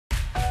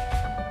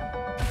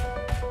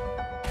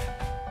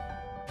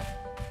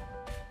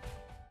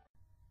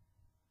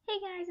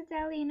guys, it's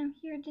Allie, and I'm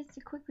here just to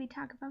quickly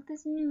talk about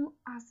this new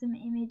awesome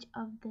image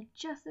of the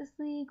Justice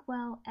League.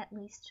 Well, at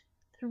least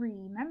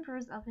 3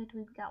 members of it.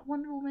 We've got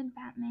Wonder Woman,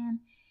 Batman,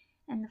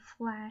 and the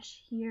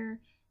Flash here.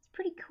 It's a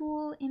pretty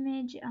cool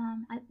image.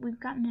 We've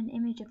gotten an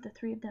image of the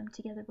 3 of them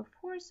together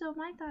before, so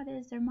my thought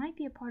is there might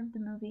be a part of the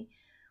movie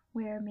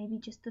where maybe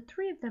just the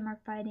 3 of them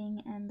are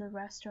fighting and the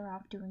rest are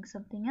off doing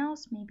something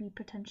else, maybe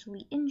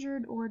potentially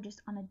injured or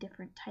just on a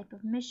different type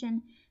of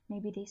mission.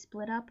 Maybe they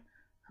split up.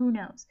 Who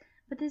knows?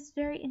 But this is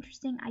very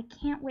interesting. I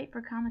can't wait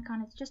for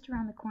Comic-Con. It's just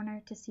around the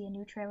corner to see a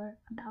new trailer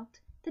about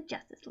the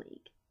Justice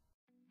League.